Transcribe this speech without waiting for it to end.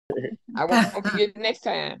I won't forget next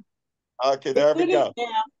time. Okay, there we go.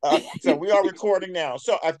 So we are recording now.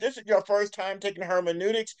 So if this is your first time taking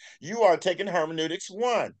hermeneutics, you are taking hermeneutics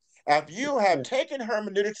one. If you have taken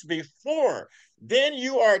hermeneutics before, then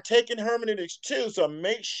you are taking hermeneutics two. So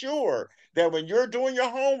make sure that when you're doing your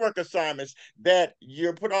homework assignments, that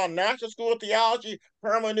you put on National School of Theology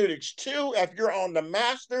hermeneutics two. If you're on the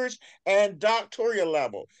master's and doctoral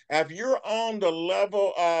level, if you're on the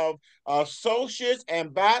level of associates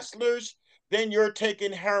and bachelors, then you're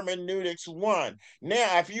taking hermeneutics one.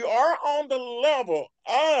 Now, if you are on the level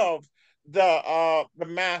of the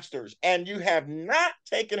masters and you have not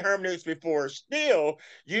taken hermeneutics before, still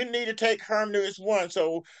you need to take hermeneutics one.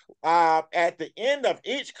 So at the end of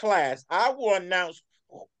each class, I will announce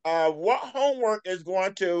what homework is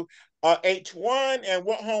going to H1 and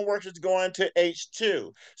what homework is going to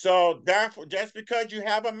H2. So therefore, just because you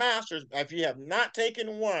have a master's, if you have not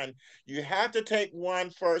taken one, you have to take one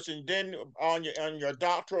first, and then on your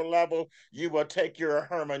doctoral level, you will take your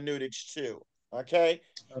hermeneutics too. Okay.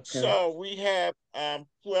 Okay. So we have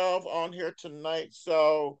 12 on here tonight.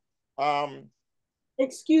 So um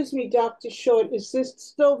Excuse me, Dr. Short, is this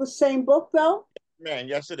still the same book though? man,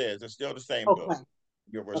 yes it is. It's still the same book. Okay.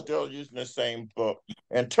 We're still using the same book.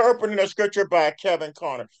 Interpreting the Scripture by Kevin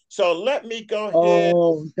Conner. So let me go ahead.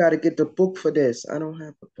 Oh, got to get the book for this. I don't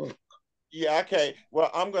have the book. Yeah, okay. Well,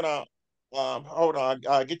 I'm gonna hold on.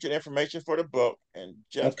 I'll get you the information for the book in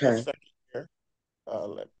just a Okay. second here.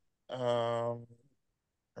 Let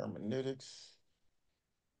hermeneutics.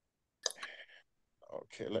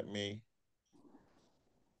 Okay, let me.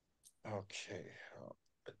 Okay,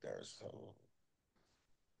 there's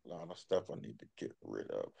a lot of stuff I need to get rid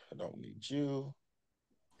of. I don't need you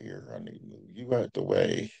here. I need to move you out the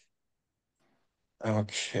way.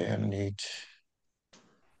 Okay, I need.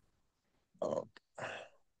 Oh,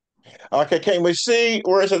 okay, can we see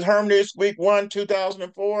where it says hermeneutics week one,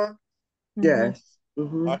 2004? Yes.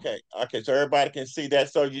 Mm-hmm. Okay, so everybody can see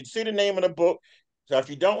that. So you see the name of the book. So if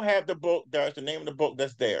you don't have the book, there's the name of the book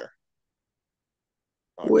that's there.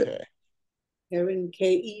 What? Okay. Kevin,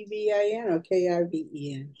 Kevin or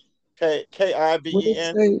Kiven? What it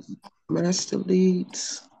Kiven. say? Master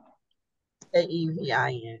leads.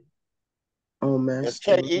 Kevin. Oh, It's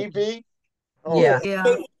master. Kev. Hold Yeah, on.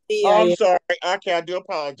 Yes. Yeah. Oh, I'm Kevin. sorry. Okay, I do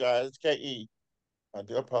apologize. It's Ke. I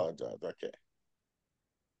do apologize. Okay.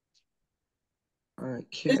 All right,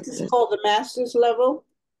 This is Kevin. called the master's level.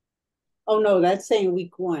 Oh no, that's saying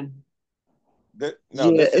week one. No,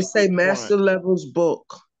 Yeah, this it is say week one. master levels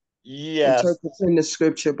book. Yes. Interpreting the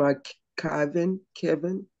scripture by Kevin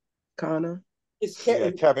Connor. It's Yeah,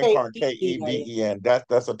 Kevin, Kevin Carn, Kevin. Keven.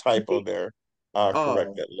 That's a typo there. I'll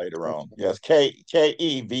correct Oh, that later on. okay. Yes,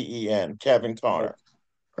 Keven, Kevin Oh, Conner.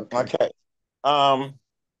 okay. Okay. Um,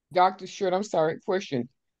 Dr. Short, I'm sorry, question.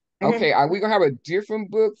 mhm. Okay, are we gonna have a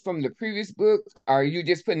different book from the previous book? Or are you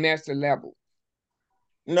just putting master level?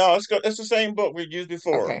 No, it's the same book we used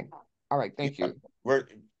before. Okay. All right, thank Yeah, you. we're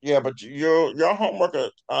yeah, but your homework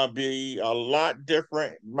will be a lot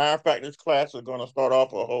different. Matter of fact, this class is going to start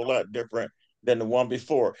off a whole lot different than the one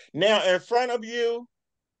before. Now, in front of you,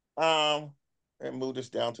 and move this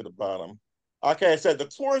down to the bottom. Okay, it said the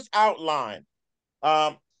course outline.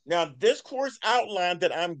 Um, Now this course outline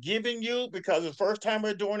that I'm giving you, because the first time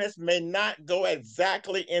we're doing this, may not go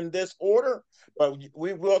exactly in this order, but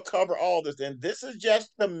we will cover all this. And this is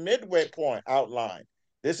just the midway point outline.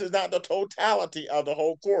 This is not the totality of the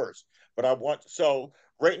whole course. But I want, so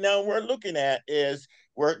right now we're looking at is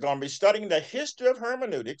we're going to be studying the history of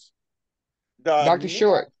hermeneutics, the Dr.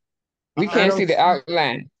 Short, we I can't uh-huh. see don't. the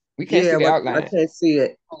outline. We can't see Yeah, the but I outline. can't see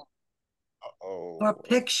it. Or Oh,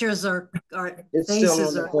 pictures or It's still faces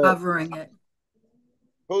on the are book. covering it.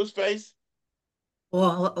 whose face?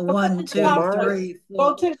 Well, Go to one, the On two, top. mine. three, Go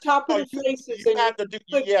four. to the top of Oh, the you faces and have to do,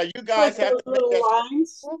 click yeah, you guys click have those to make little that.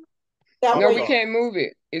 lines. That No, I'm way, we sorry. can't move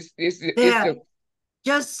it. It's There. the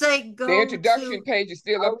Just say the go introduction to. page is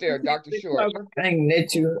still I up there, was able Dr. to Short. cover thing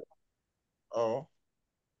that you Oh,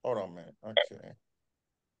 hold on a minute. Okay.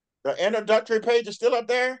 The introductory page is still up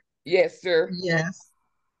there? Yes, sir. yes.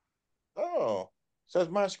 Oh, says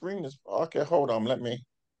my screen is okay. Hold on.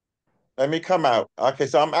 Let me come out. Okay,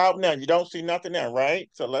 so I'm out now. You don't see nothing there, right?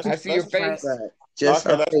 So I see your Right. face. Right. Just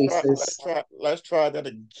okay, our let's try let's faces. try let's try that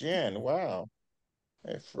again. Wow.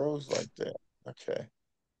 It froze like that. Okay.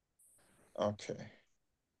 Okay.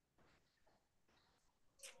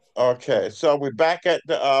 Okay. So we're back at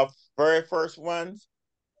the very first ones.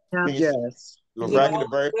 Yeah. Can you see Yes. we're is it back Hmm. at the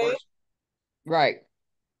all very red? first? Right.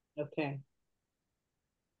 Okay.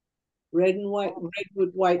 Red and white, red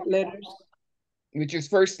with white letters. Which is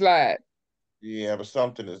first slide. Yeah, but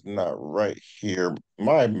something is not right here.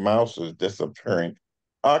 My mouse is disappearing.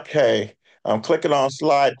 Okay, I'm clicking on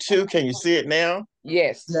slide 2. Can you see it now?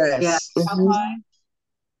 Yes. Yeah. Yes.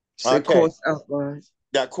 Say Okay, course outline.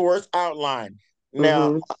 that course outline. Now,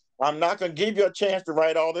 Mm-hmm. I'm not going to give you a chance to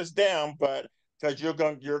write all this down, but because you're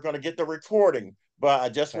going to get the recording. But I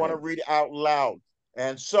just want to Okay. read it out loud.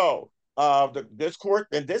 And so, this course,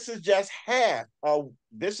 and this is just half.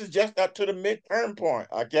 This is just up to the midterm point.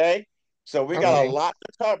 Okay. So we got a Okay. lot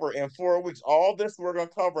to cover in 4 weeks. All this we're going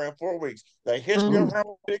to cover in 4 weeks. The history of Mm-hmm.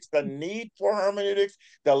 hermeneutics, the need for hermeneutics,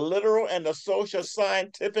 the literal and the social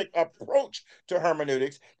scientific approach to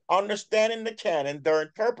hermeneutics, understanding the canon, their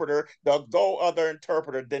interpreter, the go other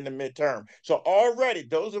interpreter than the midterm. So already,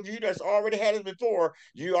 those of you that's already had it before,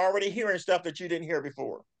 you already hearing stuff that you didn't hear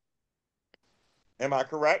before. Am I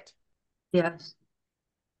correct? Yes.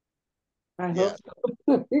 I hope Yes.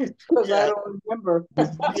 so, because I Yes. don't remember.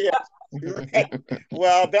 Yes. Right.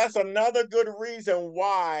 Well, that's another good reason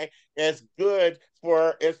why it's good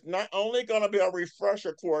for it's not only going to be a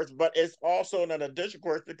refresher course, but it's also an addition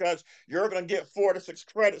course because you're going to get 4 to 6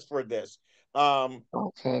 credits for this.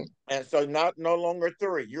 Okay. And so not no longer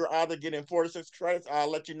 3. You're either getting 4 to 6 credits. I'll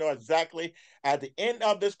let you know exactly at the end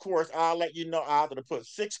of this course. I'll let you know either to put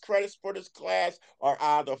 6 credits for this class or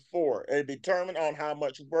either 4. It'll be determined on how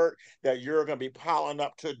much work that you're going to be piling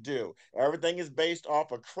up to do. Everything is based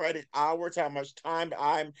off of credit hours, how much time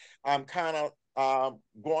I'm kind of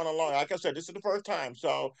going along. Like I said, this is the first time,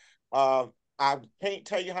 so I can't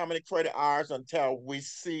tell you how many credit hours until we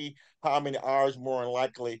see how many hours more than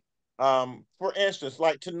likely. For instance,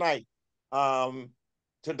 like tonight, um,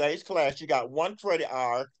 today's class, you got 1 credit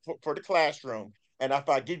hour for the classroom. And if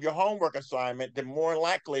I give you a homework assignment, then more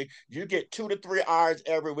likely you get 2 to 3 hours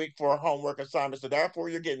every week for a homework assignment. So therefore,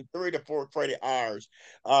 you're getting 3 to 4 credit hours.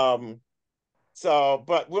 Um,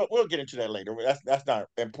 but we'll get into that later. That's not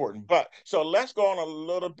important. But so let's go on a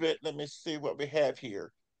little bit. Let me see what we have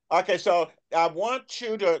here. Okay, so I want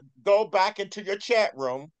you to go back into your chat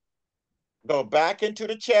room, go back into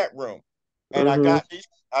the chat room. And I Mm-hmm. got these,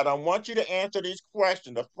 I don't want you to answer these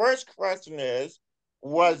questions. The first question is,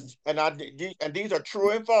 was, and these are true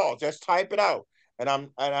and false. Just type it out. And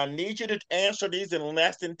I need you to answer these in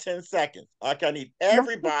less than 10 seconds. Like I need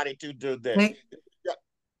everybody to do this. Wait,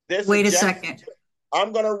 This is wait a just, second.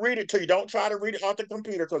 I'm going to read it to you. Don't try to read it off the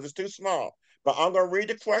computer because it's too small. But I'm going to read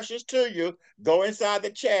the questions to you. Go inside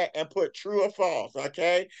the chat and put true or false.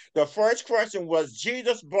 Okay. The first question was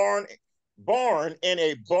Jesus born in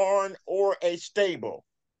a barn or a stable?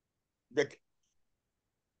 The,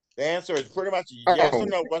 the answer is pretty much yes or Oh,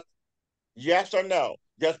 no. What? Yes or no.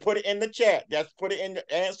 Just put it in the chat. Just put it in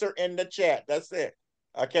the answer in the chat. That's it.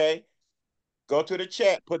 Okay. Go to the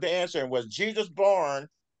chat. Put the answer in. Was Jesus born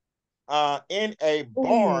in a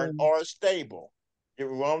barn or a stable? We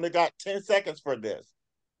only got 10 seconds for this.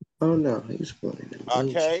 Oh no, he's born in a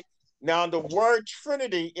manger. Okay. Now, the word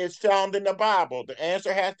Trinity is found in the Bible. The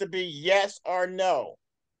answer has to be yes or no.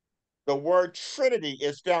 The word Trinity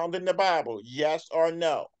is found in the Bible. Yes or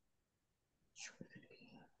no?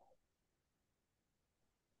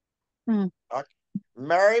 Hmm. Okay.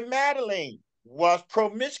 Mary Magdalene was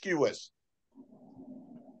promiscuous.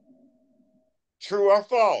 True or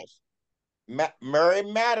false? Mary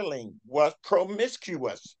Magdalene was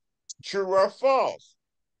promiscuous. True or false?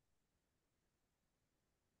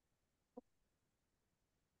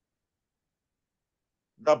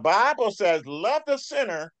 The Bible says, love the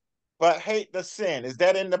sinner, but hate the sin. Is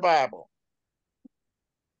that in the Bible?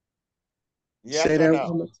 Say Yes or that no?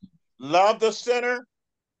 one more time. Love the sinner,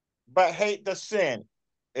 but hate the sin.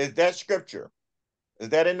 Is that scripture? Is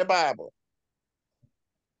that in the Bible?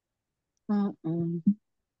 Mm-mm.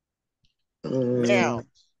 Now, Um,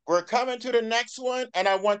 we're coming to the next one, and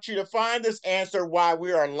I want you to find this answer while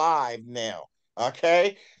we are live now.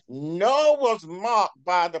 Okay? Noah was mocked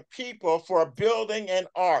by the people for building an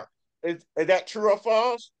ark. Is that true or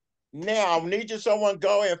false? Now, I need you someone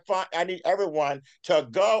go and find, I need everyone to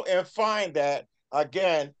go and find that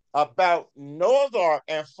again about Noah's ark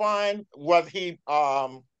and find was he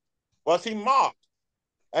mocked?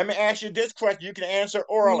 Let me ask you this question. You can answer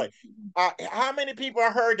orally. How many people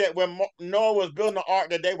heard that when Noah was building the ark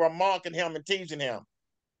that they were mocking him and teasing him?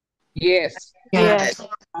 yes. Yes. Yes.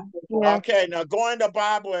 Yeah. Okay, now go in the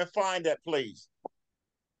Bible and find that, please.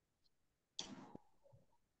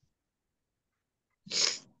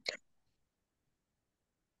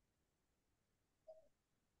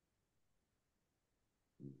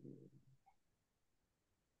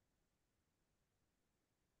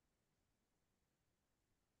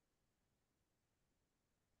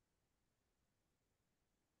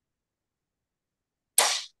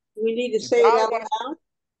 We need to You say it probably out want to loud.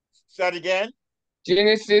 say it again.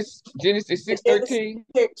 Genesis Genesis 6:13.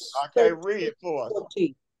 6, Okay, 13, read it for us.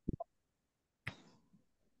 14.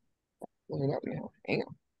 Pull it up now. Hang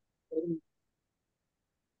on.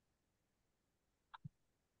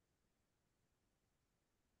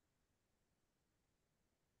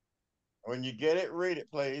 When you get it, read it,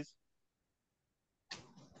 please.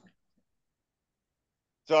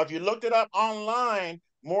 So if you looked it up online,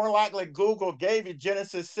 more likely Google gave you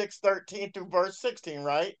Genesis 6:13 through verse 16,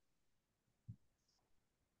 right?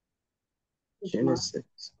 Genesis.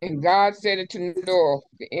 And God said unto Noah,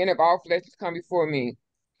 the end of all flesh is come before me,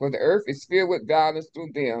 for the earth is filled with violence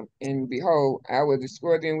through them, and behold, I will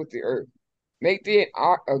destroy them with the earth. Make thee an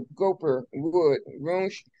ark of gopher wood,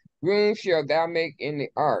 room shall thou make in the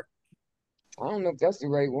ark. I don't know if that's the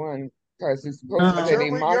right one, because it's supposed to But say they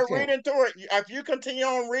you're mocked him. reading through it. If you continue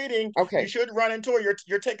on reading, Okay. you should run into it.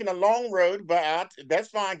 You're taking a long road, but that's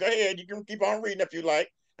fine. Go ahead. You can keep on reading if you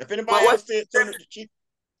like. If anybody else said something,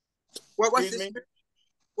 What was excuse the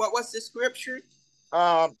what was the scripture?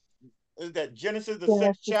 Is that Genesis the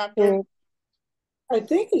 6th chapter? I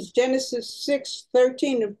think it's Genesis 6,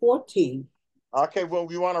 13 and 14. Okay, well,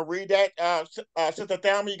 we want to read that. Sister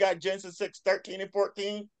Thelma, you got Genesis 6, 13 and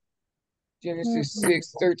 14? Genesis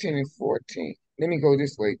 6, 13 and 14. Let me go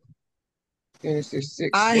this way. Genesis 6,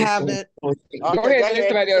 I 13 have and it. 14. Okay, Go ahead, go let ahead.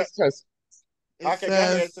 somebody else cuss. Okay, go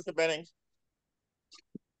ahead, Sister Bennings.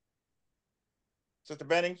 Sister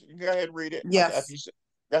Bennings, you can go ahead and read it. Yes. Okay,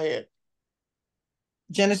 go ahead.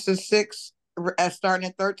 Genesis 6, starting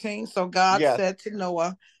at 13. So God said to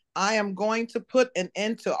Noah, I am going to put an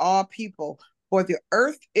end to all people, for the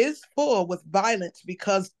earth is full with violence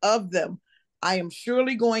because of them. I am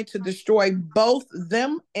surely going to destroy both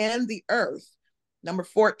them and the earth. Number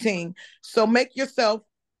 14. So make yourself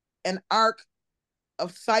an ark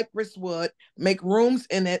of cypress wood, make rooms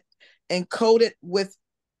in it, and coat it with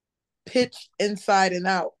pitch inside and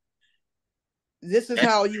out. This is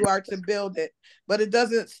how you are to build it. But it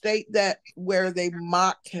doesn't state that where they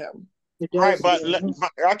mocked him. Right, but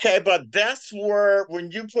okay, but that's where,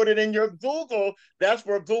 when you put it in your Google, that's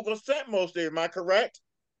where Google sent most of it. Am I correct?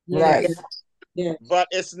 Right. Yeah. But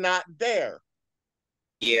it's not there.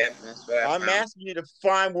 Yeah, that's what I'm asking you to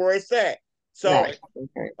find where it's at. So, right.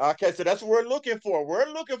 Okay, so that's what we're looking for.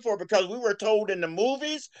 We're looking for, because we were told in the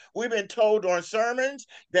movies, we've been told on sermons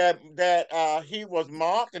that he was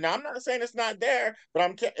mocked, and I'm not saying it's not there,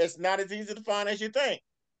 but it's not as easy to find as you think.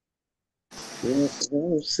 Yeah, I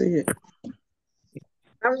don't see it.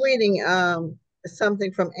 I'm reading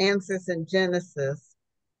something from Answers in Genesis,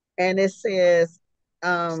 and it says,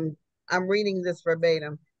 I'm reading this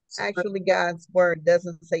verbatim. Actually, God's word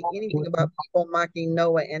doesn't say anything about people mocking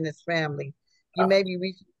Noah and his family. You may be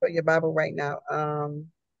reaching for your Bible right now.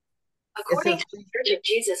 According to the Church of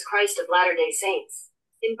Jesus Christ of Latter-day Saints,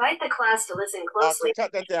 invite the class to listen closely.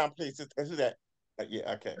 Cut that down, please. Who's that?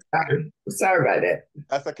 Yeah, okay. Sorry about that.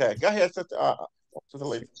 That's okay. Go ahead, Sister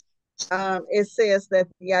Lee. It says that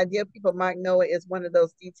the idea of people mock Noah is one of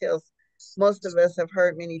those details most of us have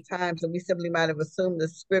heard many times, and we simply might have assumed the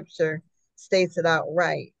scripture states it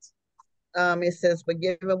outright. It says, but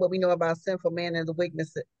given what we know about sinful man and the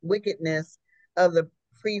wickedness of the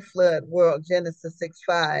pre-flood world, Genesis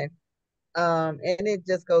 6:5, and it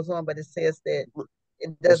just goes on, but it says that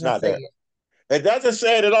it doesn't say it. It doesn't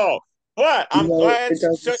say it at all. But I'm glad it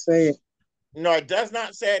doesn't say it. No, it does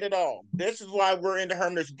not say it at all. This is why we're into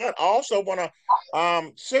hermeneutics. But also want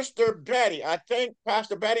to, Sister Betty,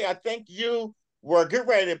 Pastor Betty, I think you were getting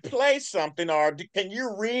ready to play something, or can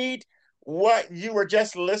you read what you were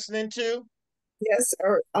just listening to? Yes,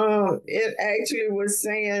 sir. It actually was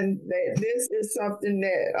saying that this is something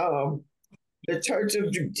that the Church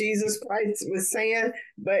of Jesus Christ was saying,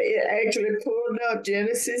 but it actually pulled up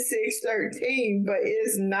Genesis 6:13, but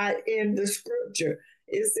it's not in the scripture.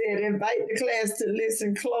 It said, invite the class to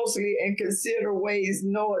listen closely and consider ways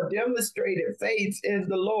Noah demonstrated faith in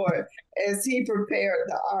the Lord as he prepared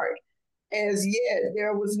the ark. As yet,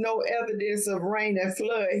 there was no evidence of rain and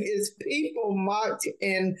flood. His people mocked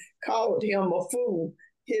and called him a fool.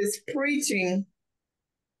 His preaching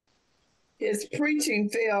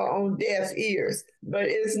fell on deaf ears, but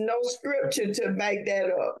it's no scripture to back that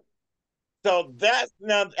up. So that's,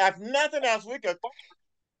 now, if nothing else,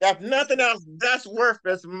 that's worth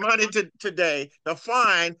this money today, to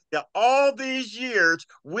find that all these years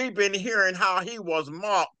we've been hearing how he was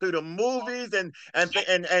mocked through the movies, and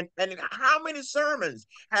how many sermons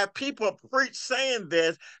have people preached saying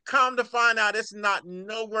this? Come to find out, it's not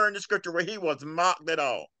nowhere in the scripture where he was mocked at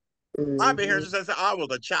all. I've been here since I was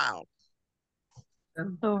a child.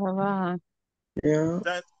 So have I. Yeah.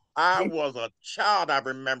 I was a child. I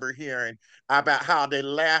remember hearing about how they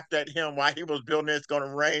laughed at him while he was building it's going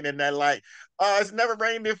to rain, and they're like, it's never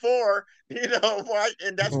rained before, why?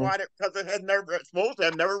 And that's why, because it had never supposed to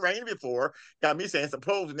have never rained before. Got me saying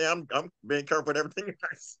supposedly. I'm being careful with everything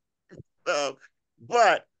else.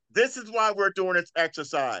 But this is why we're doing this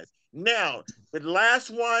exercise. Now, the last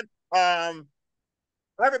one,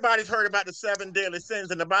 everybody's heard about the 7 deadly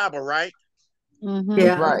sins in the Bible, right?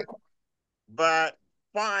 Yeah. Right. But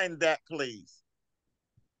find that, please.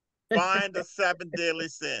 Find the 7 deadly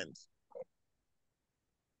sins.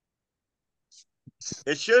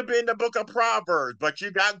 It should be in the book of Proverbs, but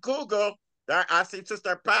you got Google. I see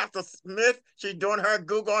Sister Pastor Smith. She's doing her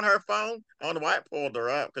Google on her phone. I don't know why I pulled her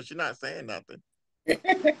up because she's not saying nothing.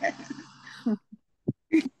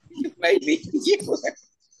 Maybe.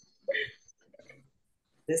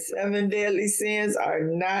 The 7 deadly sins are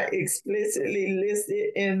not explicitly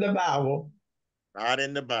listed in the Bible. Not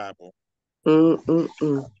in the Bible.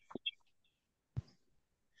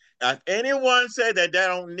 If anyone say that they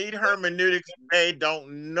don't need hermeneutics, they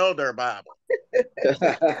don't know their Bible.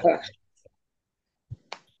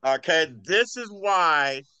 Okay, this is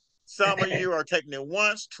why some of you are taking it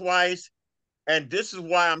once, twice, and this is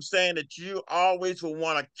why I'm saying that you always will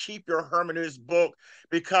want to keep your hermeneutics book,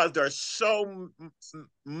 because there's so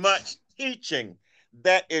much teaching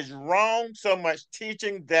that is wrong, so much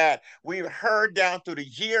teaching that we've heard down through the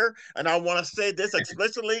year. And I want to say this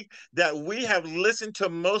explicitly, that we have listened to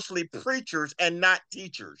mostly preachers and not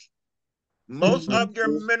teachers. Most of your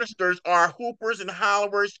ministers are hoopers and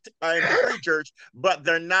hollers and preachers, but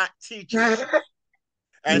they're not teachers.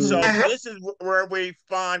 And so this is where we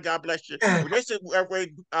find, God bless you, this is where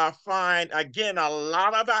we find, again, a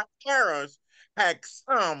lot of our errors had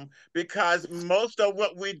come because most of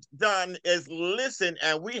what we've done is listen,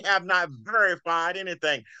 and we have not verified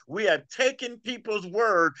anything. We have taken people's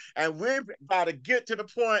word, and we've got to get to the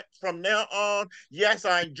point from now on. Yes,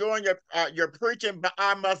 I enjoy your preaching, but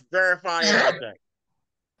I must verify everything.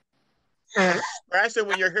 Especially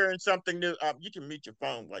when you're hearing something new. You can mute your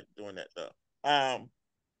phone like doing that though.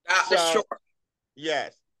 Dr. Short.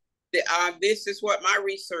 Yes. This is what my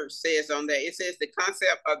research says on that. It says the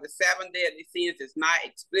concept of the 7 deadly sins is not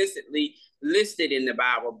explicitly listed in the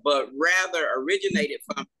Bible, but rather originated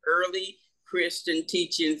from early Christian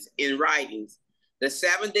teachings and writings. The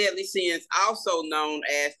 7 deadly sins, also known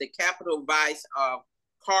as the capital vice of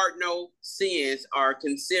cardinal sins, are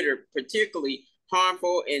considered particularly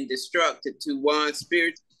harmful and destructive to one's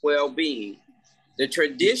spiritual well-being. The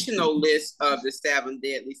traditional list of the 7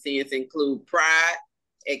 deadly sins include pride,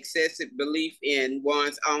 excessive belief in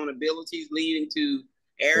one's own abilities, leading to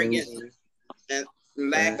arrogance and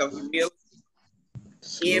lack of humility,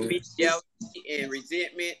 envy, jealousy, and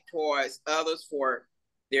resentment towards others for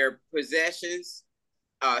their possessions,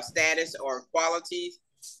 status, or qualities.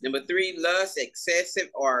 Number 3, lust, excessive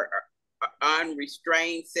or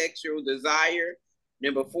unrestrained sexual desire.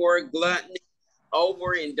 Number 4, gluttony,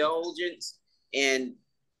 overindulgence, and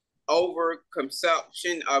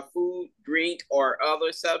overconsumption of food, drink, or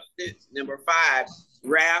other substance. Number 5,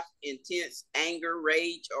 wrath, intense anger,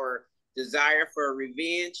 rage, or desire for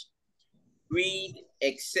revenge. Greed,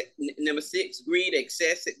 number 6, greed,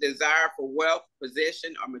 excessive desire for wealth,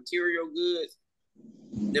 possession, or material goods.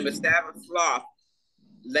 Number 7, sloth,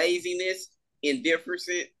 laziness, indifference,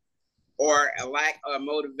 or a lack of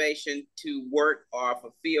motivation to work or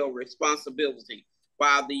fulfill responsibility.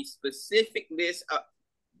 While the specific list of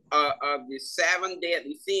the 7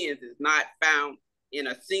 deadly sins is not found in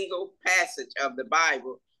a single passage of the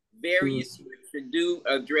Bible, various scriptures do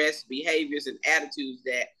address behaviors and attitudes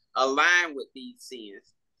that align with these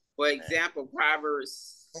sins. For example,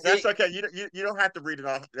 Proverbs 6. That's okay. You don't have to read it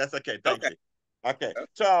off. That's okay. Thank you. Okay.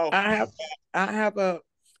 So I have a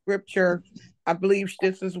scripture. I believe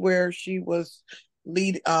this is where she was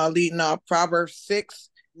leading off Proverbs 6.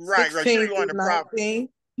 Right. She's going to Proverbs.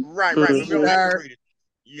 Right. We don't have to read it.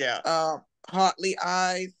 Yeah. Haughty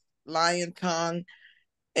eyes, lying tongue,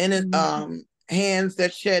 and hands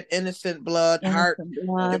that shed innocent blood, heart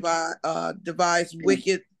devise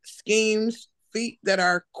wicked schemes, feet that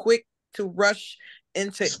are quick to rush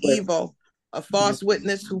into evil, a false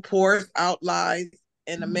witness who pours out lies,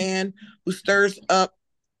 and a man who stirs up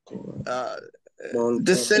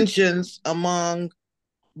dissensions among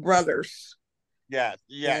brothers. Yeah.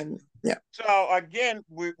 So again,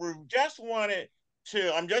 we just wanted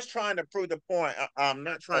to, I'm just trying to prove the point. I'm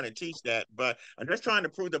not trying to teach that, but I'm just trying to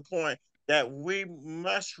prove the point that we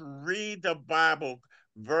must read the Bible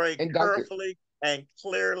very carefully and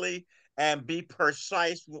clearly and be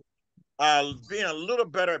precise, being a little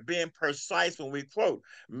better at being precise when we quote,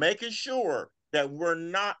 making sure that we're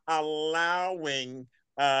not allowing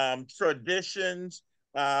traditions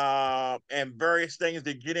and various things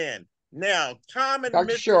to get in. Now, common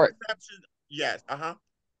Dr. Short, misconceptions. Yes,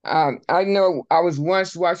 I know I was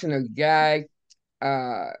once watching a guy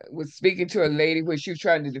was speaking to a lady when she was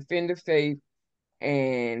trying to defend the faith,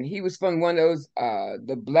 and he was from one of those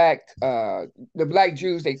the black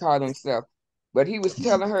Jews they call themselves. But he was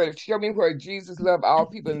telling her to show me where Jesus loved all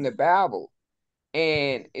people in the Bible.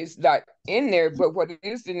 And it's not in there, but what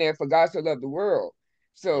is in there, for God so loved the world.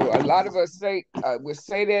 So a lot of us would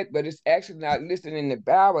say that, but it's actually not listed in the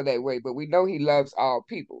Bible that way. But we know He loves all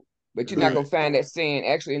people, but you're not gonna find that saying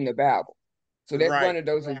actually in the Bible. So that's one right, of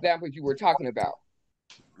those examples you were talking about.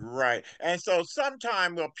 right. And so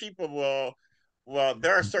sometimes people will, well,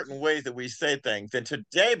 there are certain ways that we say things. And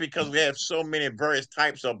today, because we have so many various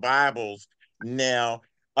types of Bibles now,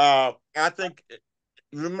 I think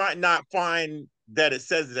you might not find that it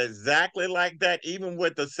says it exactly like that, even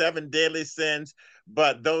with the seven deadly sins,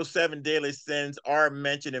 but those seven deadly sins are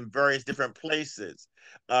mentioned in various different places.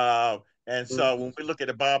 And so when we look at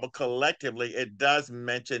the Bible collectively, it does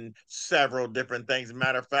mention several different things.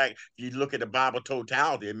 Matter of fact, if you look at the Bible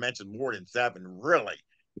totality, it mentions more than seven, really.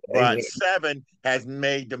 But Amen. seven has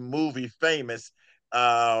made the movie famous.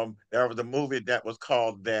 There was a movie that was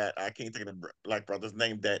called that, I can't think of the Black brother's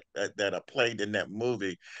name that played in that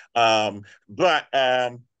movie. But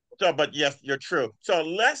but yes, you're true. So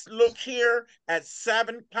let's look here at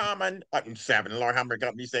seven, Lord, how many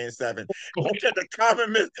got me saying seven? Look at the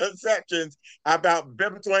common misconceptions about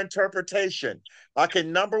biblical interpretation. Okay,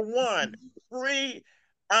 number one,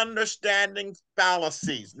 pre-understanding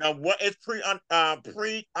fallacies. Now, what is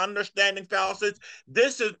pre-understanding fallacies?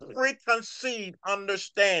 This is preconceived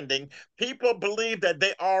understanding. People believe that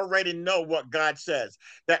they already know what God says.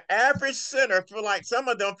 The average sinner some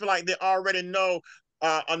of them feel like they already know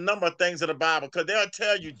a number of things in the Bible, because they'll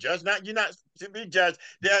tell you, judge not, you're not to be judged.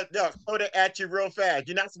 They'll throw it at you real fast.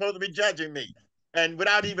 You're not supposed to be judging me. And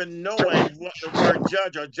without even knowing what the word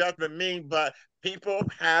judge or judgment mean, but people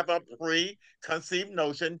have a preconceived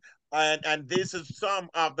notion, and this is some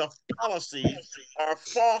of the fallacies or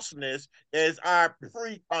falseness is our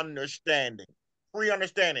pre-understanding.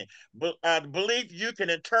 Pre-understanding. Belief you can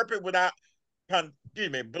interpret without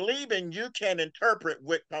believing you can interpret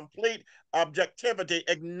with complete objectivity,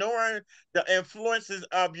 ignoring the influences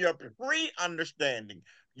of your pre-understanding.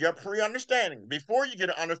 Your pre-understanding. Before you get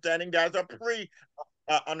an understanding, there's a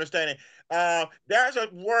pre-understanding. There's a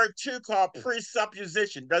word too called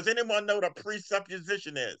presupposition. Does anyone know what a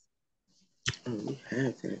presupposition is? We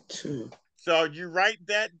have that too. So you write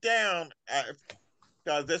that down,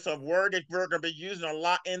 because it's a word that we're going to be using a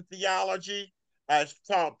lot in theology. It's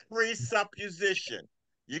called presupposition.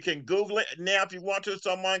 You can Google it now if you want to.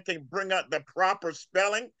 Someone can bring up the proper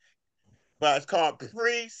spelling, but it's called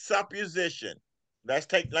presupposition.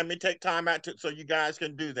 Let me take time out so you guys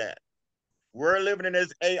can do that. We're living in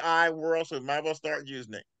this AI world, so we might as well start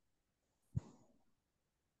using it.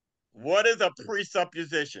 What is a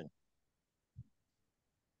presupposition?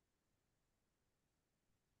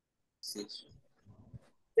 Is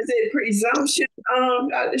it presumption,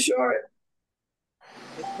 Dr. Short?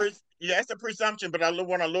 Yeah, it's a presumption, but I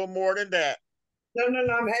want a little more than that. No,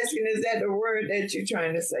 I'm asking, is that the word that you're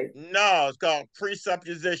trying to say? No, it's called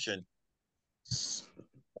presupposition.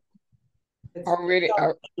 Already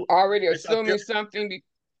assuming something,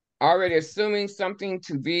 already assuming something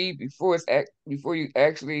to be before you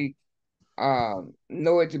actually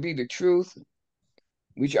know it to be the truth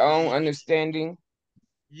with your own understanding.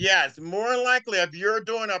 Yes, more likely if you're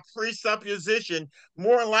doing a presupposition,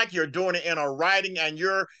 more likely you're doing it in a writing, and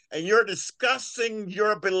you're discussing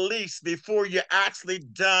your beliefs before you actually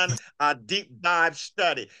done a deep dive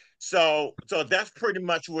study. So that's pretty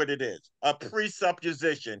much what it is, a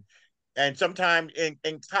presupposition. And sometimes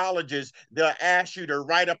in colleges, they'll ask you to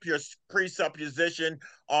write up your presupposition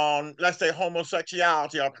on, let's say,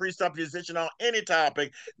 homosexuality, or presupposition on any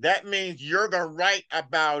topic. That means you're going to write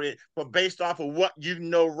about it, but based off of what you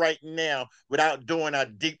know right now without doing a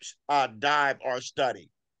deep dive or study.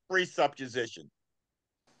 Presupposition.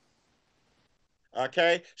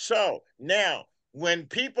 Okay, so now when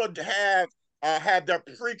people have their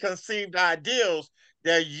preconceived ideals,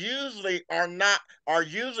 they usually are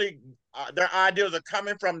usually their ideals are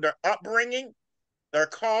coming from their upbringing, their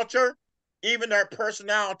culture, even their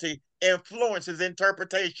personality influences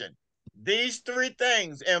interpretation. These three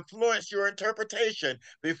things influence your interpretation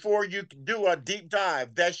before you do a deep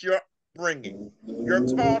dive. That's your bringing, your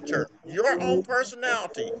culture, your own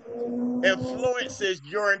personality influences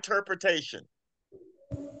your interpretation.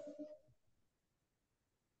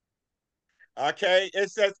 Okay,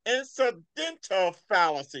 it says incidental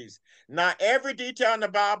fallacies. Not every detail in the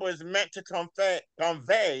Bible is meant to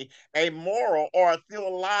convey a moral or a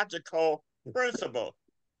theological principle.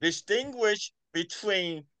 Distinguish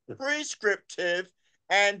between prescriptive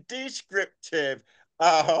and descriptive.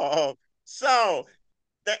 So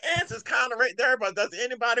the answer is kind of right there, but does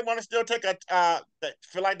anybody want to still take a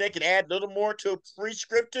feel like they can add a little more to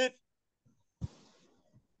prescriptive?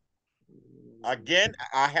 Again,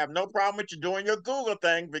 I have no problem with you doing your Google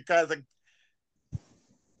thing because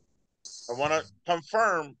I want to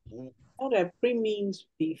confirm. Oh, that pre means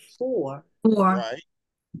before. Right.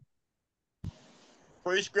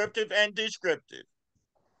 Prescriptive and descriptive.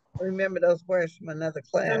 Remember those words from another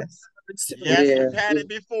class. Yes, we've had it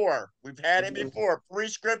before. We've had it before.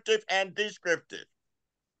 Prescriptive and descriptive.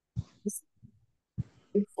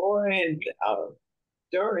 Before and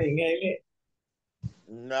during, ain't it?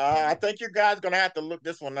 No, I think you guys are gonna have to look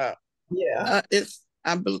this one up. Yeah. This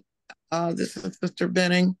is Mr.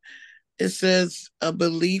 Benning. It says a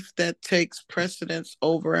belief that takes precedence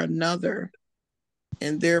over another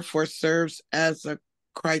and therefore serves as a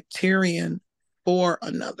criterion for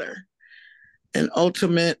another. An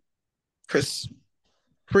ultimate can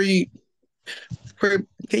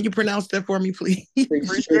you pronounce that for me, please?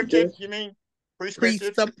 Prescriptive, you mean?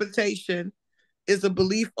 Prescriptive? Presupposition is a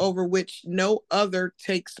belief over which no other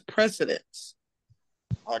takes precedence.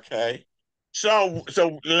 Okay. So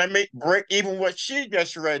let me break even what she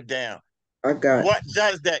just read down. Okay. What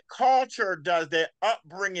does that? Culture does that.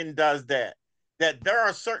 Upbringing does that. That there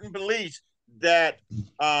are certain beliefs that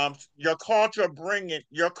your culture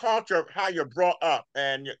how you're brought up,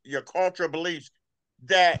 and your cultural beliefs,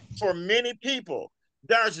 that for many people,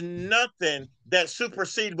 there's nothing that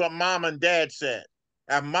supersedes what mom and dad said.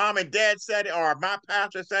 If mom and dad said it, or if my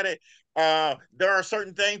pastor said it, there are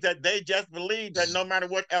certain things that they just believe that no matter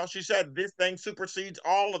what else you said, this thing supersedes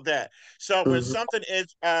all of that. So when something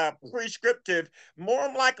is prescriptive,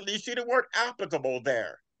 more likely you see the word applicable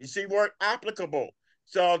there. You see word applicable.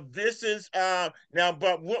 So this is now,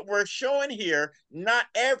 but what we're showing here, not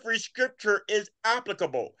every scripture is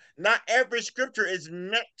applicable. Not every scripture is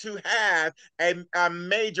meant to have a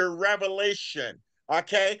major revelation.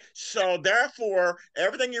 Okay, so therefore,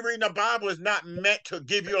 everything you read in the Bible is not meant to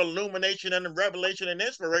give you illumination and revelation and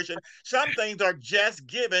inspiration. Some things are just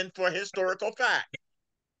given for historical fact.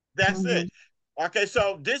 That's it. Okay,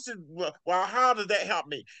 so this is, well, how does that help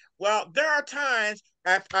me? Well, there are times,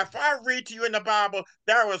 if I read to you in the Bible,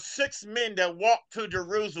 there were 6 men that walked to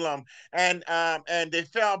Jerusalem, and they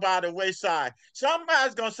fell by the wayside.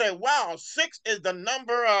 Somebody's gonna say, "Wow, 6 is the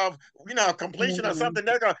number of completion or something."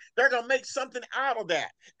 They're gonna make something out of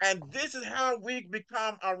that, and this is how we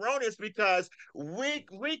become erroneous, because we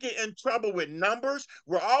get in trouble with numbers.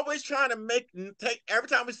 We're always trying to take every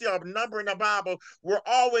time we see a number in the Bible, we're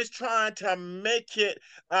always trying to make it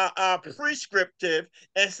prescriptive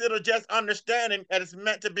instead of just understanding that it's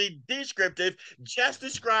meant to be descriptive, just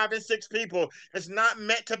describing 6 people. It's not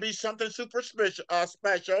meant to be something super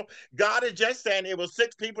special. God is just saying it was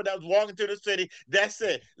 6 people that was walking through the city. That's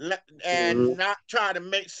it. And not try to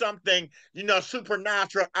make something,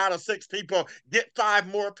 supernatural out of 6 people. Get 5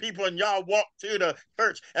 more people and y'all walk to the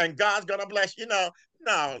church and God's going to bless you. No,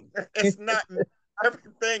 it's not.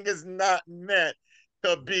 Everything is not meant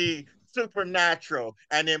to be supernatural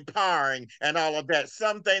and empowering and all of that.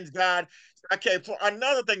 Some things God, okay, for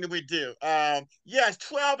another thing that we do, yes,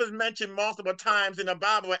 12 is mentioned multiple times in the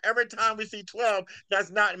Bible, and every time we see 12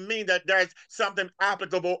 does not mean that there's something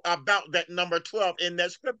applicable about that number 12 in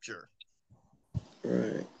that scripture.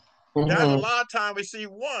 Right. There's a lot of time we see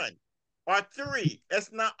 1 or 3.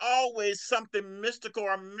 It's not always something mystical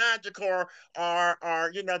or magical or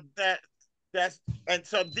that's, and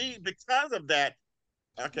so because of that.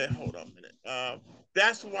 Okay, hold on a minute.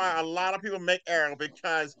 That's why a lot of people make error,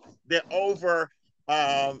 because they over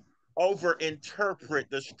interpret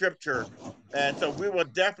the scripture, and so we will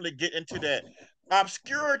definitely get into that.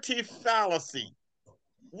 Obscurity fallacy.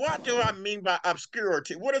 What do I mean by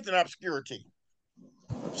obscurity? What is an obscurity?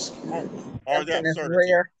 Or the absurdity?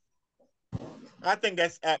 Rare. I think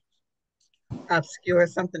that's obscure.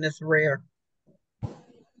 Something that's rare.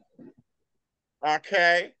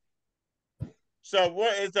 Okay. So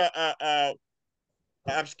what is a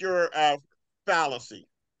obscure fallacy?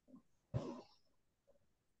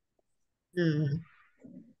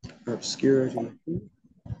 Obscurity.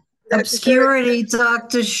 Obscurity,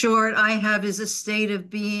 Dr. Short, I have is a state of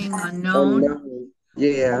being unknown.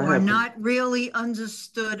 Yeah. Or not really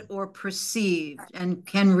understood or perceived, and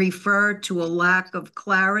can refer to a lack of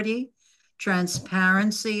clarity,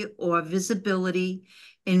 transparency, or visibility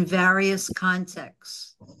in various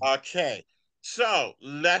contexts. Okay. So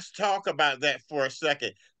let's talk about that for a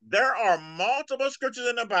second. There are multiple scriptures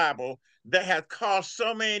in the Bible that have caused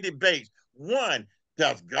so many debates. One,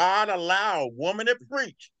 does God allow a woman to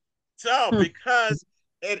preach? So because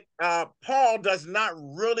Paul does not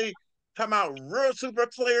really come out real super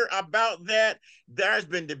clear about that, there's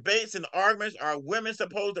been debates and arguments. Are women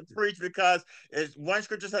supposed to preach? Because it's one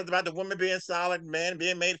scripture says about the woman being silent, man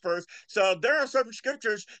being made first. So there are certain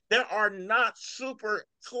scriptures that are not super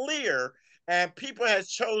clear, and people has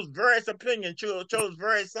chose various opinions, chose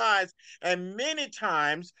various sides, and many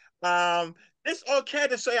times it's okay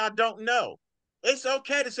to say I don't know. It's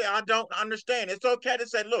okay to say I don't understand. It's okay to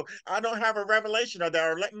say, look, I don't have a revelation of that,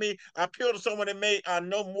 or let me appeal to someone that may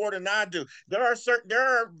know more than I do. There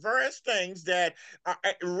are various things that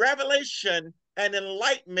revelation and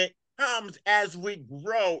enlightenment comes as we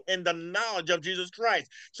grow in the knowledge of Jesus Christ.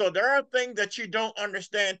 So there are things that you don't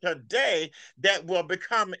understand today that will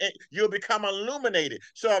become, you'll become illuminated.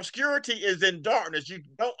 So obscurity is in darkness. You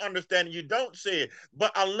don't understand it, you don't see it.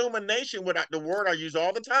 But illumination, without the word I use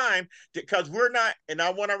all the time, because we're not, and I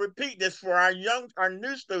want to repeat this for our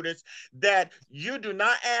new students, that you do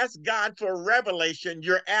not ask God for revelation,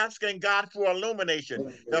 you're asking God for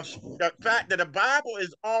illumination. The fact that the Bible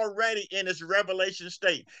is already in its revelation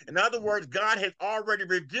state. In other words, God has already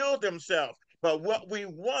revealed himself. But what we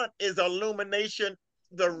want is illumination,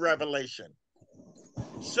 the revelation.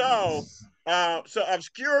 So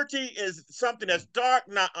obscurity is something that's dark,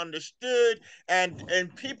 not understood, and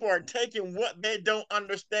people are taking what they don't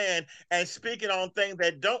understand and speaking on things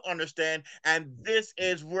they don't understand, and this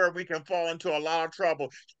is where we can fall into a lot of trouble.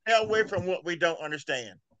 Stay away from what we don't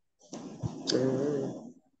understand.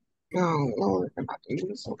 Oh, Lord.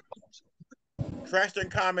 Question,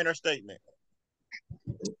 comment, or statement?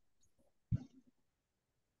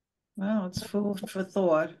 Well, it's food for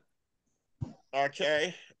thought.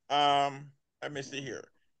 Okay. Let me see here.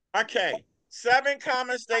 Okay. 7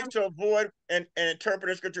 common mistakes to avoid and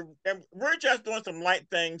interpret scripture. And we're just doing some light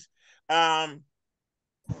things.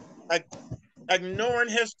 Like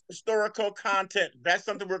ignoring historical content. That's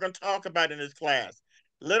something we're going to talk about in this class.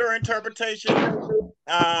 Literal interpretation,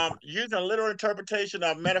 using literal interpretation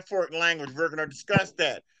of metaphoric language. We're going to discuss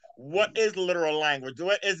that. What is literal language?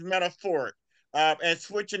 What is metaphoric? And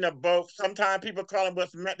switching to both. Sometimes people call them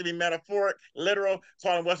what's meant to be metaphoric, literal,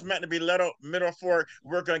 calling what's meant to be literal, metaphoric.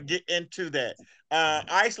 We're going to get into that.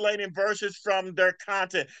 Isolating verses from their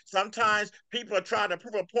content. Sometimes people are trying to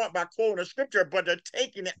prove a point by quoting a scripture, but they're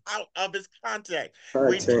taking it out of its context.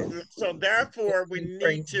 So therefore, we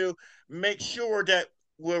need to make sure that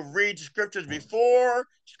we'll read scriptures before,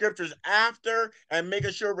 scriptures after, and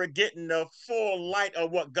making sure we're getting the full light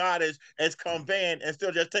of what God is conveying, and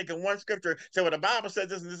still just taking one scripture, say, well, the Bible says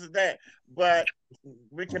this and this is that. But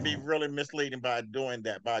we can be really misleading by doing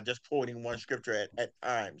that, by just quoting one scripture at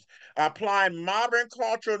times. Applying modern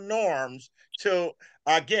cultural norms to,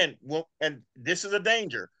 again, and this is a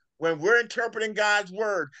danger. When we're interpreting God's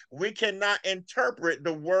word, we cannot interpret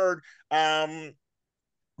the word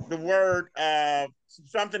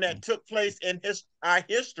something that took place in our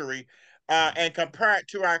history and compare it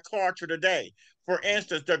to our culture today. For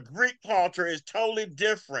instance, the Greek culture is totally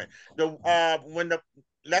different.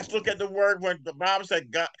 Let's look at the word when the Bible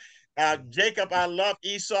said, God, Jacob I love,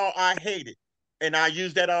 Esau I hated, and I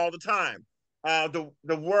use that all the time. The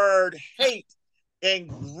word hate in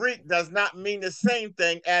Greek does not mean the same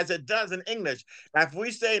thing as it does in English. If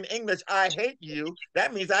we say in English, I hate you,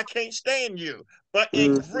 that means I can't stand you. But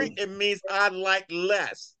in Greek, it means I like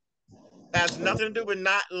less. It has nothing to do with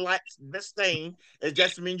not like this thing. It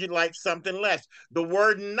just means you like something less. The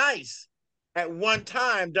word nice at one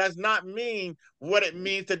time does not mean what it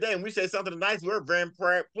means today. When we say something nice, we're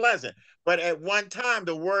very pleasant. But at one time,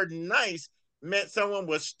 the word nice meant someone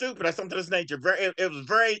was stupid or something of this nature. It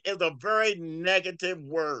was a very negative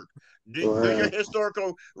word. Do your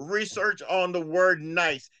historical research on the word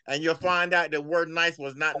nice, and you'll find out the word nice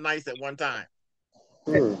was not nice at one time.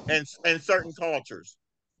 In certain cultures.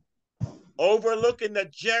 Overlooking the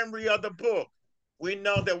genre of the book. We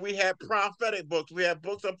know that we have prophetic books, we have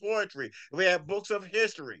books of poetry, we have books of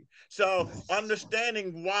history. So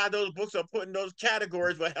understanding why those books are put in those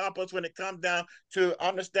categories will help us when it comes down to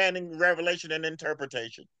understanding revelation and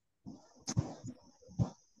interpretation.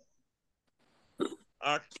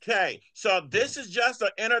 Okay, so this is just an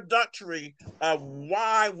introductory of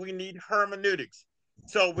why we need hermeneutics,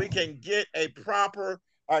 so we can get a proper,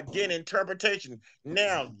 again, interpretation.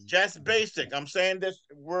 Now, just basic. I'm saying this,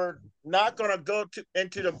 we're not going to go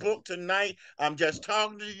into the book tonight. I'm just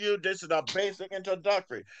talking to you. This is a basic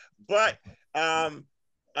introductory. But I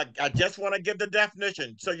just want to give the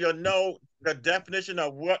definition so you'll know the definition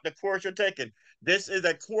of what the course you're taking. This is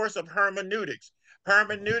a course of hermeneutics.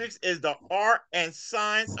 Hermeneutics is the art and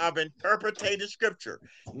science of interpreting scripture.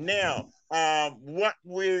 Now, I want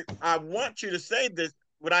you to say this.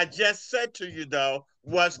 What I just said to you though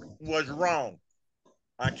was wrong.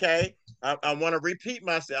 Okay, I want to repeat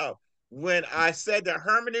myself. When I said that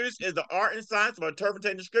hermeneutics is the art and science of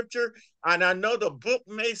interpreting the scripture, and I know the book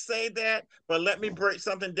may say that, but let me break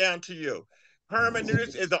something down to you.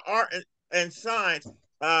 Hermeneutics is the art and science.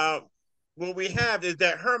 What we have is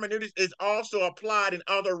that hermeneutics is also applied in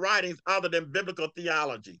other writings other than biblical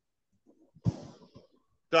theology.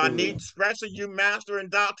 So I need, especially you master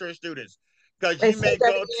and doctorate students, because you may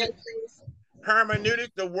go to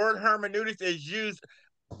hermeneutics. The word hermeneutics is used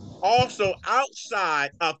also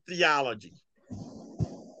outside of theology.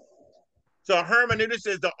 So hermeneutics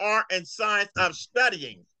is the art and science of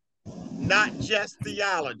studying, not just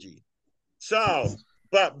theology. So,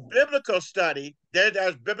 but biblical study,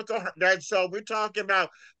 there's biblical, so we're talking about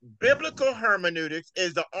biblical hermeneutics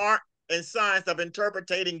is the art and science of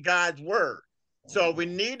interpreting God's word. So we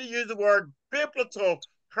need to use the word biblical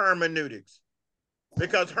hermeneutics,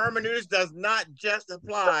 because hermeneutics does not just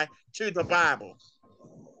apply to the Bible.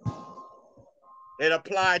 It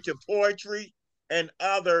applied to poetry and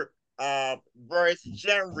other various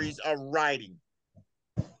genres of writing.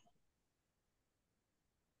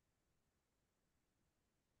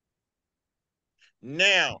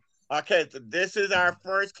 Now, okay, so this is our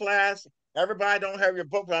first class. Everybody don't have your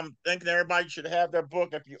book, but I'm thinking everybody should have their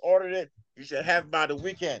book. If you ordered it, you should have it by the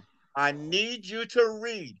weekend. I need you to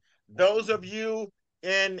read. Those of you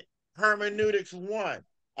in Hermeneutics 1,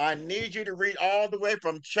 I need you to read all the way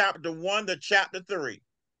from chapter 1 to chapter 3.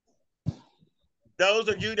 Those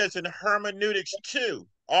of you that's in Hermeneutics 2,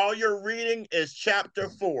 all you're reading is chapter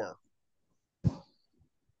 4.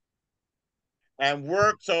 And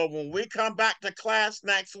so when we come back to class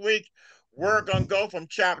next week, we're going to go from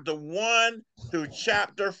chapter 1 through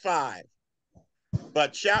chapter 5.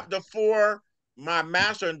 But chapter 4, my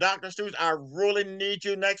master and doctor students, I really need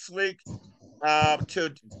you next week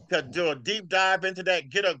to do a deep dive into that,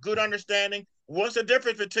 get a good understanding. What's the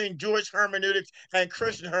difference between Jewish hermeneutics and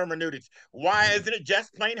Christian hermeneutics? Why isn't it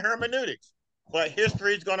just plain hermeneutics? But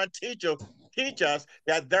history is going to teach us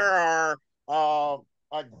that there are,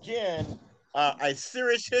 again, a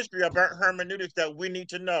serious history about hermeneutics that we need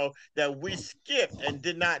to know, that we skipped and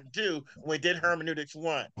did not do when we did Hermeneutics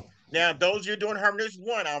 1. Now, those of you doing Hermeneutics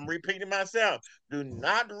 1, I'm repeating myself, do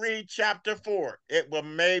not read chapter 4. It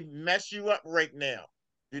may mess you up right now.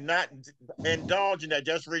 Do not indulge in that.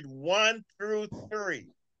 Just read 1 through 3.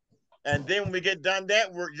 And then when we get done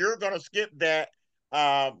that, you're going to skip that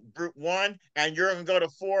group 1, and you're going to go to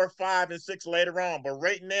 4, 5, and 6 later on. But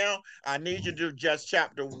right now, I need you to do just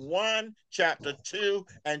chapter 1, chapter 2,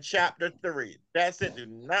 and chapter 3. That's it. Do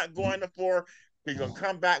not go into 4. You're going to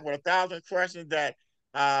come back with 1,000 questions that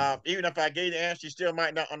even if I gave you the answer, you still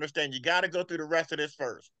might not understand. You got to go through the rest of this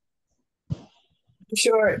first.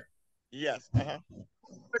 Sure. Yes.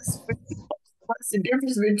 What's the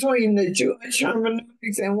difference between the Jewish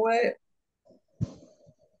hermeneutics and what?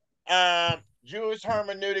 Jewish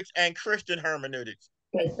hermeneutics and Christian hermeneutics.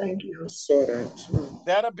 Okay, thank you.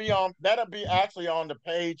 That'll be actually on the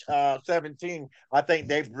page 17. I think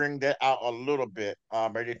they bring that out a little bit.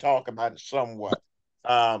 But they talk about it somewhat.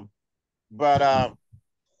 But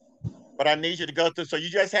I need you to go through. So you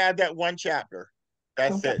just had that one chapter.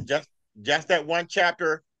 That's it. Just that one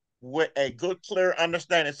chapter with a good, clear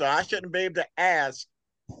understanding. So I shouldn't be able to ask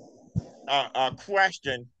a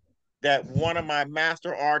question that one of my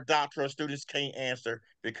master or doctoral students can't answer,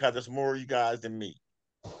 because it's more you guys than me.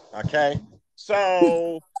 Okay,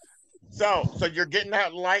 so you're getting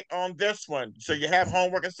out light on this one. So you have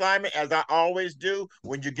homework assignment, as I always do.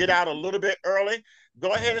 When you get out a little bit early,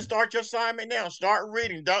 go ahead and start your assignment now. Start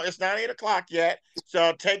reading. It's not 8 o'clock yet,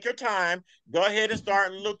 so take your time. Go ahead and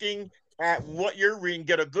start looking at what you're reading.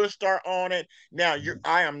 Get a good start on it. Now,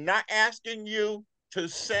 I am not asking you to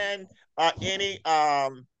send any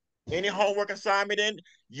homework assignment in.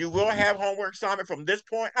 You will have homework assignment from this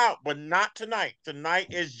point out, but not tonight.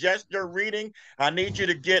 Tonight is just your reading. I need you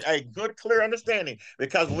to get a good, clear understanding,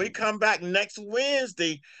 because when we come back next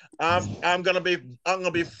Wednesday, I'm gonna be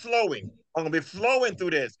flowing. I'm gonna be flowing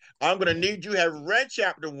through this. I'm gonna need you to have read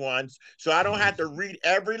chapter 1, so I don't have to read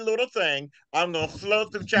every little thing. I'm gonna flow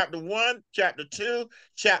through chapter 1, chapter 2,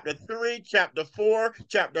 chapter 3, chapter 4,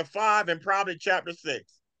 chapter 5, and probably chapter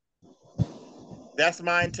 6. That's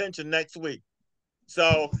my intention next week.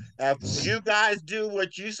 So if you guys do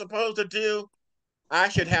what you're supposed to do, I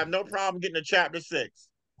should have no problem getting to chapter 6.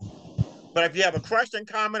 But if you have a question,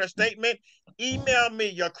 comment, or statement, email me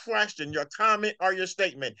your question, your comment, or your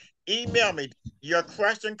statement. Email me your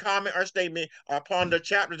question, comment, or statement upon the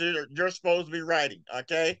chapter that you're supposed to be writing,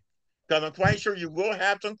 okay? Because I'm quite sure you will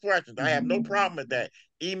have some questions. I have no problem with that.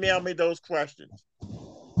 Email me those questions.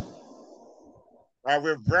 All right,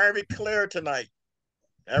 we're very clear tonight.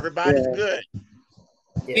 Everybody's good.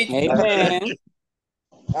 Amen.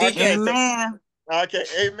 Okay, Amen. okay,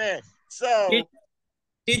 amen. So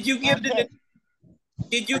did you give the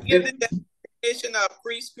definition of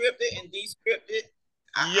prescripted and descripted?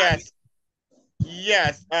 Yes.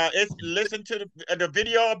 Yes, it's listen to the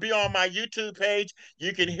video will be on my YouTube page.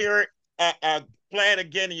 You can hear it. Play it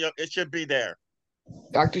again. It should be there.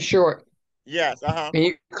 Dr. Short. Yes. Can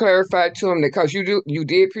you clarify to him that because you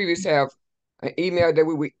did previously have an email that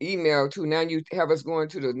we would email to. Now you have us going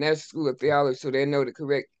to the National School of Theology so they know the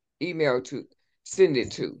correct email to send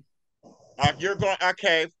it to. You're going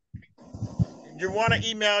okay. You want to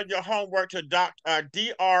email your homework to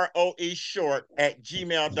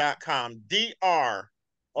droeshort@gmail.com.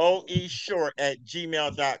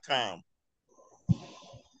 droeshort@gmail.com.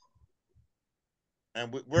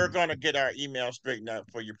 And we're going to get our email straightened out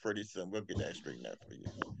for you pretty soon. We'll get that straightened out for you.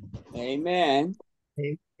 Amen.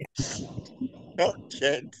 Okay,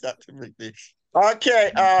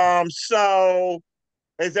 okay. So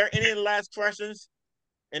is there any last questions?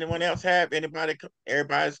 Anyone else have?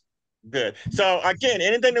 Everybody's good. So again,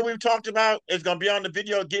 anything that we've talked about is going to be on the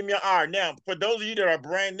video. Give me an R. Now, for those of you that are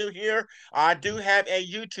brand new here, I do have a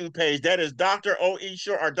YouTube page. That is Dr. O.E.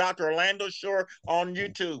 Shore or Dr. Orlando Shore on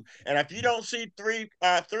YouTube. And if you don't see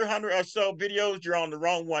 300 or so videos, you're on the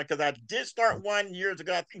wrong one because I did start one years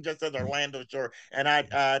ago. I think just says Orlando Shore, and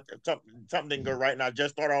something didn't go right, and I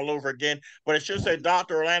just start all over again. But it should say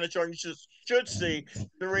Dr. Orlando Shore. You should see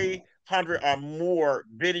 300 or more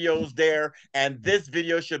videos there, and this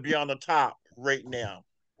video should be on the top right now.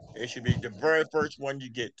 It should be the very first one you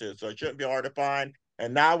get to, so it shouldn't be hard to find.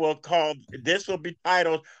 And now this will be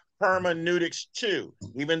titled Hermeneutics 2,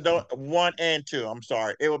 even though 1 and 2, I'm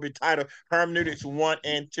sorry. It will be titled Hermeneutics 1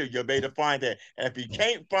 and 2. You'll be able to find that. And if you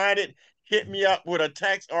can't find it, hit me up with a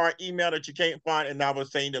text or an email that you can't find, and I will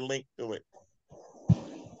send the link to it.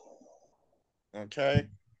 Okay.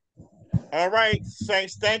 All right,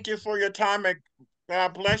 Saints, thank you for your time. And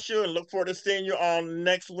God bless you, and look forward to seeing you on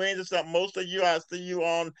next Wednesday. So most of you, I'll see you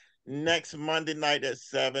on next Monday night at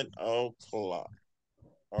 7 o'clock.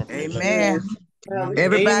 Okay, Amen.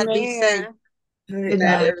 Everybody be safe. Good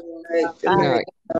night, everyone. Good night.